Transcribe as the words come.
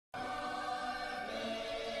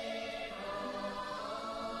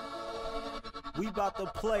We about to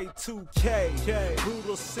play 2K.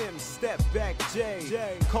 Brutalsim, step back,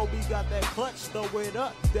 J. Kobe got that clutch, throw it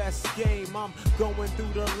up. That's game. I'm going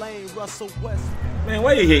through the lane. Russell West. Man,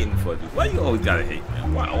 why you hating for this? Why you always gotta hate,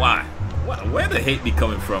 man? Why? Where the hate be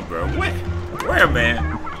coming from, bro? Where,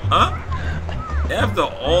 man? Huh? After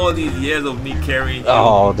all these years of me carrying you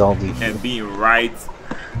and being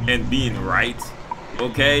right,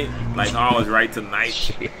 okay? Like I was right tonight.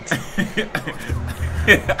 Shit.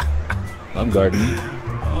 I'm guarding you.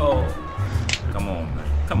 Oh, come on,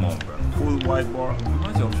 man. Come on, bro. Full wide bar.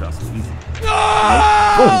 My jump shot so easy.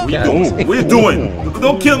 What you doing?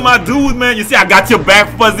 Don't kill my dude, man. You see, I got your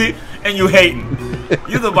back, Fuzzy, and you hating.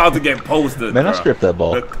 You're about to get posted, man. Bro. I stripped that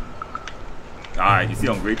ball. Look. All right, you see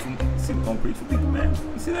ungrateful? You see ungrateful people, man?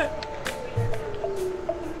 You see that?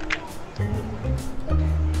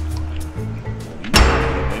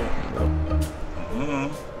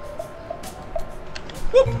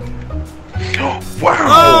 Oh,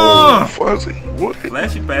 wow, Fuzzy, what?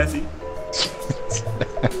 Flashy passy.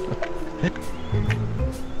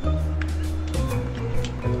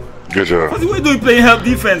 Good job. Fuzzy, what you doing playing help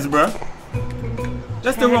defense, bro?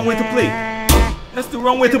 That's the wrong way to play. That's the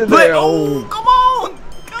wrong way to play. Oh, come on.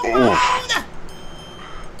 Come on.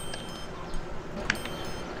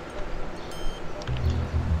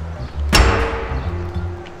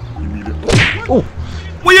 Oh.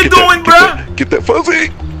 What you doing, bro? Get that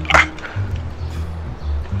Fuzzy.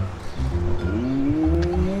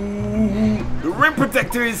 The rim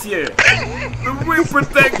protector is here. The rim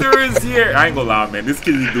protector is here. I ain't gonna lie, man. This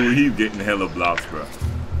kid is doing, he's getting hella blocks, bro.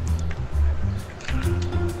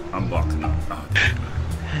 I'm boxing up. Oh,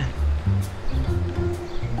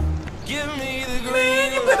 give me the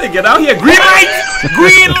green. You better get out here. Green light!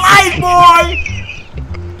 Green light, boy!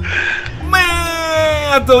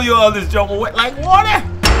 Man, I told you all this jump wet like water.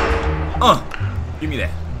 Give me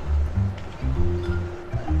that.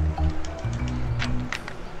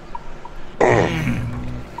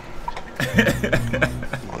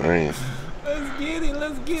 Man.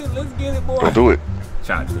 Let's get it, boy. Don't do it.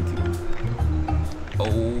 Trying to think it.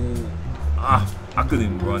 I couldn't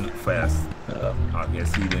even run fast. I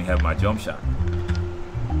guess he didn't have my jump shot.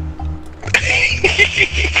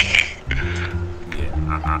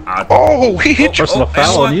 Oh, he hit you. Personal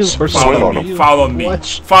foul on you. Follow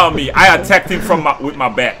me. I attacked him with my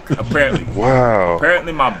back. Apparently. Wow.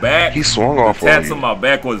 Apparently my back. He swung off the tats on my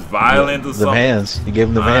back was violent or something. The hands. You gave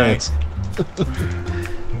him the hands.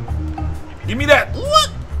 Give me that. What?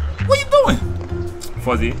 What are you doing?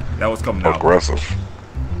 Fuzzy, that was coming out. Aggressive.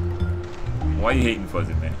 Why you hating,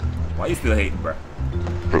 Fuzzy, man? Why you still hating, bro?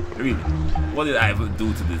 Really? What did I ever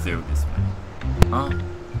do to deserve this, man?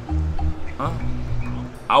 Huh?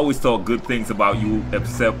 I always thought good things about you,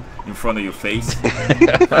 except in front of your face.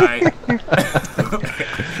 Right?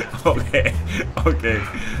 Okay.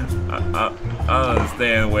 I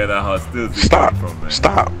understand where that hostility comes from, man.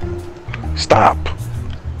 Stop.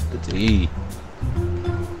 It's E.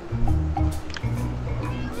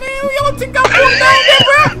 Man, you don't think I'm going down there,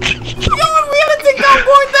 bro? You don't really think I'm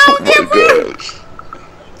going down there, bro?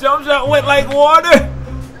 Jump shot went like water.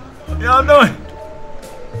 Y'all doing?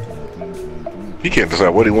 He can't decide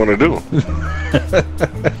what he want to do.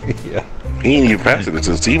 Yeah. He ain't even passing it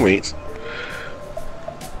to his teammates.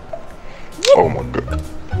 Oh my god.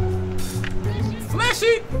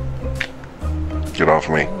 Flashy. Get off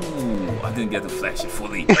me. Ooh, I didn't get to flash it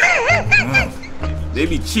fully. They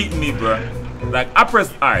be cheating me, bro. Like I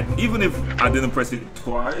pressed alright, even if I didn't press it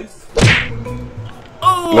twice.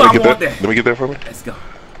 Oh, Let me get that for me. Let's go.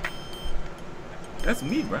 That's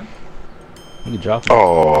me, bro. You can drop it.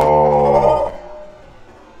 Oh.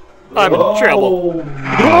 I'm in trouble.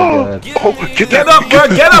 Oh, get up, bro.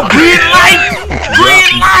 Get up. Green light.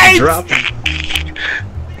 Green light. Drop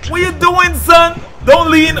it. What you doing, son? Don't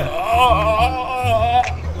lean.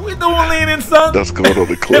 We doing leaning, son. That's going on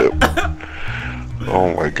the clip.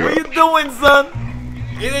 Oh my god. What you doing, son?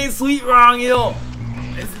 It ain't sweet wrong, yo.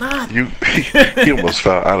 It's not. He almost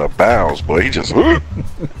fell out of bounds, boy. He just.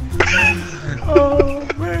 Oh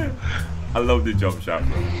man. I love the jump shot,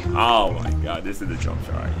 bro. Oh my god, this is the jump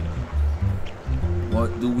shot right here.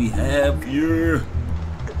 What do we have here?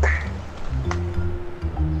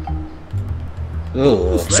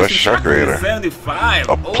 Ooh, such a shot creator. 75.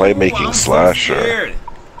 A playmaking slasher.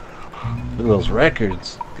 Look at those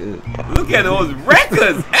records. Good. Look at those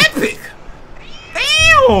records. Epic.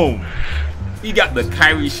 Damn. He got the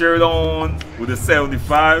Kyrie shirt on with a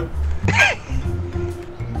 75.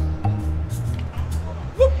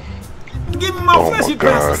 Give me my flashy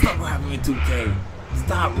passes. Stop robbing me, 2K.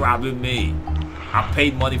 Stop robbing me. I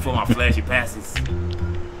paid money for my flashy passes.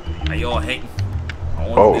 Are y'all hating?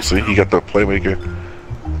 Oh, see, he got the playmaker.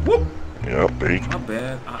 Whoop. Yep, there you go. My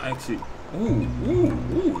bad. I actually.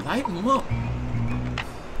 Ooh. Light him up.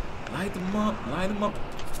 Light him up. Light him up.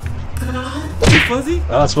 Hey, Fuzzy.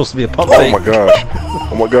 Oh, it's supposed to be a pump Oh fake. my gosh.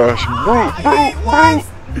 Oh my gosh. Bro.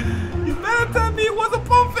 You better tell me it was a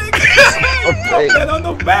pump fake. fake. That on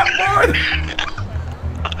the backboard.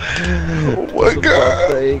 Oh my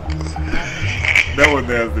god. Fake. That was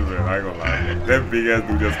nasty, man. I ain't gonna lie. That big ass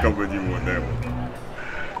dude just covered you on that one.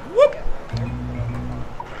 Whoop.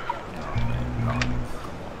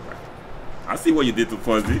 I see what you did to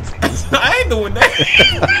Fuzzy. I ain't doing that.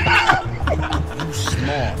 You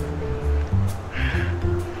smart.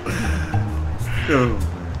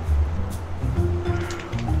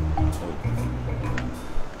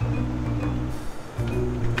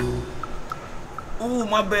 Oh,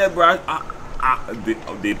 my bad, bro.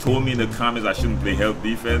 They told me in the comments I shouldn't play help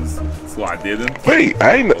defense, so I didn't. Wait,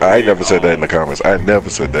 I ain't never said that in the comments. I never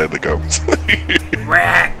said that in the comments.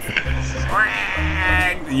 Rack.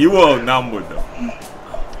 You were outnumbered though.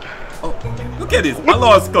 Oh, look at this. I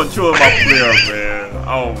lost control of my player, man.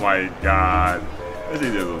 Oh my god. This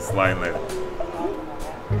is just a slide like that.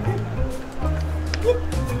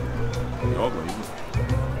 Oh,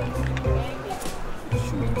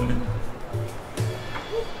 shoot, man.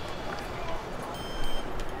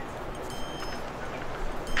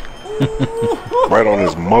 Right on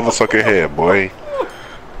his motherfucker head, boy.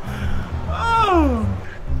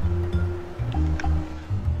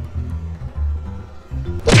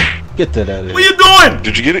 Get that out of here. What you doing?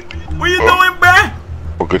 Did you get it? What you doing, bruh?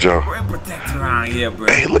 Oh, good job. Rain protector around here, bro.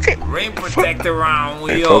 Hey, look at Rain protector around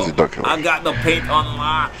Hey, here. Fuzzy ducking. I got the paint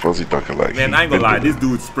unlocked. Fuzzy dunking like. Man, he I ain't gonna been lie. doing This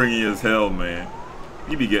dude's springy as hell, man.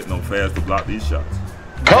 He be getting on fast to block these shots.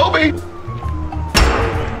 Kobe.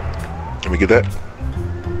 Let me get that.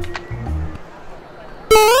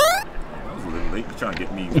 That was a little late. You trying to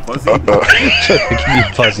get me fuzzy? Keep me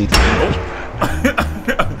fuzzy.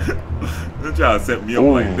 You're trying to set me up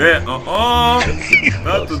like that.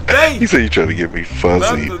 Not today. He said you trying to get me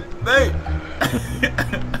fuzzy. Not today.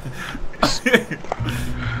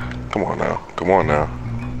 Come on now. Come on now.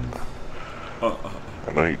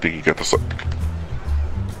 I know you think you got the.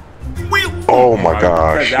 Oh my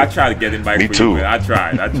gosh. I tried to get him back Me for too. you, man. I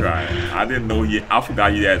tried. I didn't know you. I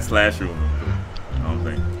forgot you had slasher on him. I don't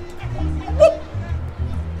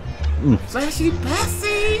think. Flashy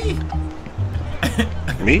Passy.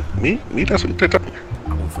 Me? That's what you're talking.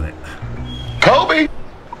 I went for that. Kobe.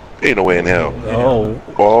 Ain't no way in hell. Oh.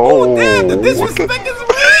 Oh, Damn, the what disrespect is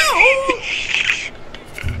real.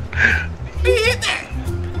 He hit that.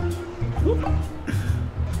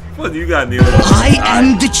 What you got, Neil? I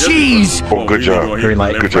am the cheese. Oh, good job. Green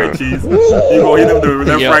light. Good job. You gonna hit him the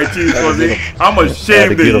left right cheese, Fuzzy? I'm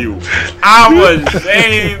ashamed Gotta get of you. I'm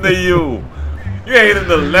ashamed of you. You hit him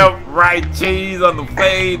the left right cheese on the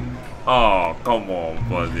fade. Oh, come on,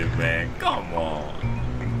 Fuzzy, man. Come on.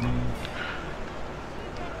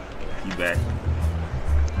 You back.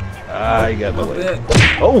 Ah, you got my way. Get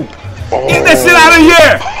Oh. that shit out of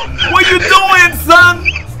here! What you doing, son?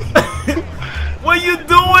 What you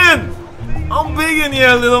doing? I'm big in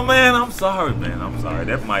here, little man. I'm sorry, man. I'm sorry.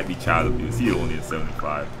 That might be child abuse. He only at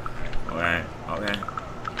 75. Okay.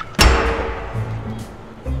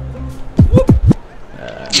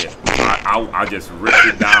 Yeah, I just ripped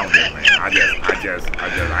it down there, man. I ain't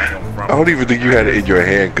gonna I don't even think you had it in your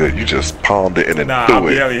hand good. You just palmed it and then Nah, I threw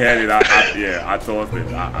it. barely had it. I tossed it.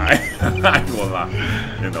 I ain't gonna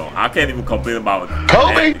lie. You know, I can't even complain about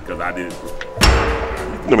Kobe! that because I did.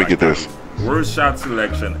 Let me get this. Worst shot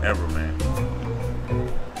selection ever, man.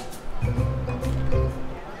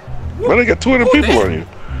 Why they got 200 people on you?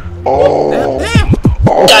 Oh. Damn!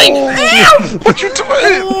 Oh. Damn! What you doing?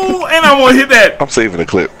 Ooh, and I'm gonna hit that. I'm saving the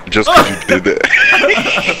clip just because you did that.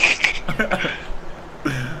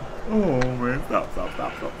 Oh man, stop.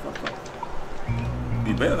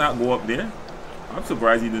 You better not go up there. I'm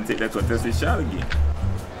surprised he didn't take that contested shot again.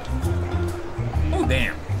 Oh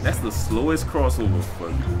damn, that's the slowest crossover for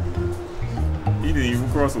you. He didn't even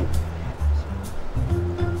cross over.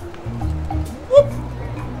 Whoop!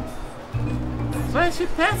 Flashy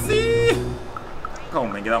Patsy! Come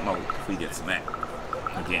on, man, get out my way before you get smacked.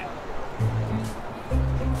 Again.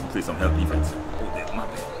 Play some help defense. Oh, damn, my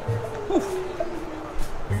bad. Whew.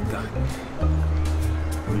 God.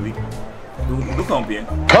 Really? Look on, bien.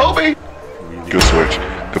 Kobe! Really? Good switch.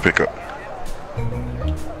 Good pickup.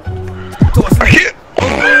 Toss I it. can't.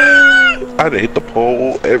 I done hit the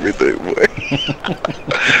pole, everything, boy.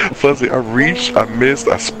 Fuzzy, I reached, I missed,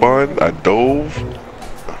 I spun, I dove.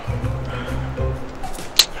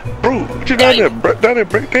 Bro, what you down there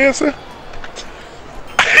breakdancing?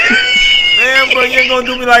 Man, man, bro. You ain't gonna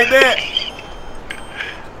do me like that.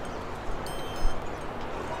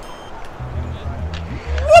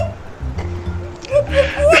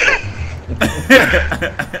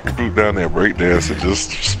 Group down there breakdance and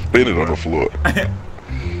just spin it on the floor.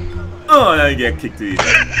 Oh, now you get kicked to you. Yep.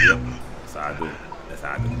 That's how I do it. That's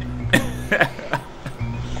how I do it.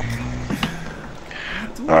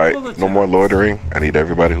 Alright, no more loitering. I need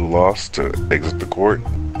everybody who lost to exit the court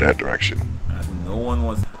that direction. No one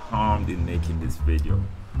was harmed in making this video.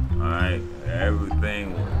 Alright,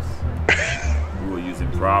 everything was. We were using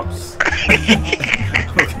props.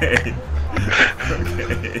 Okay.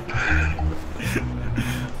 Okay.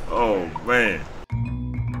 Oh man.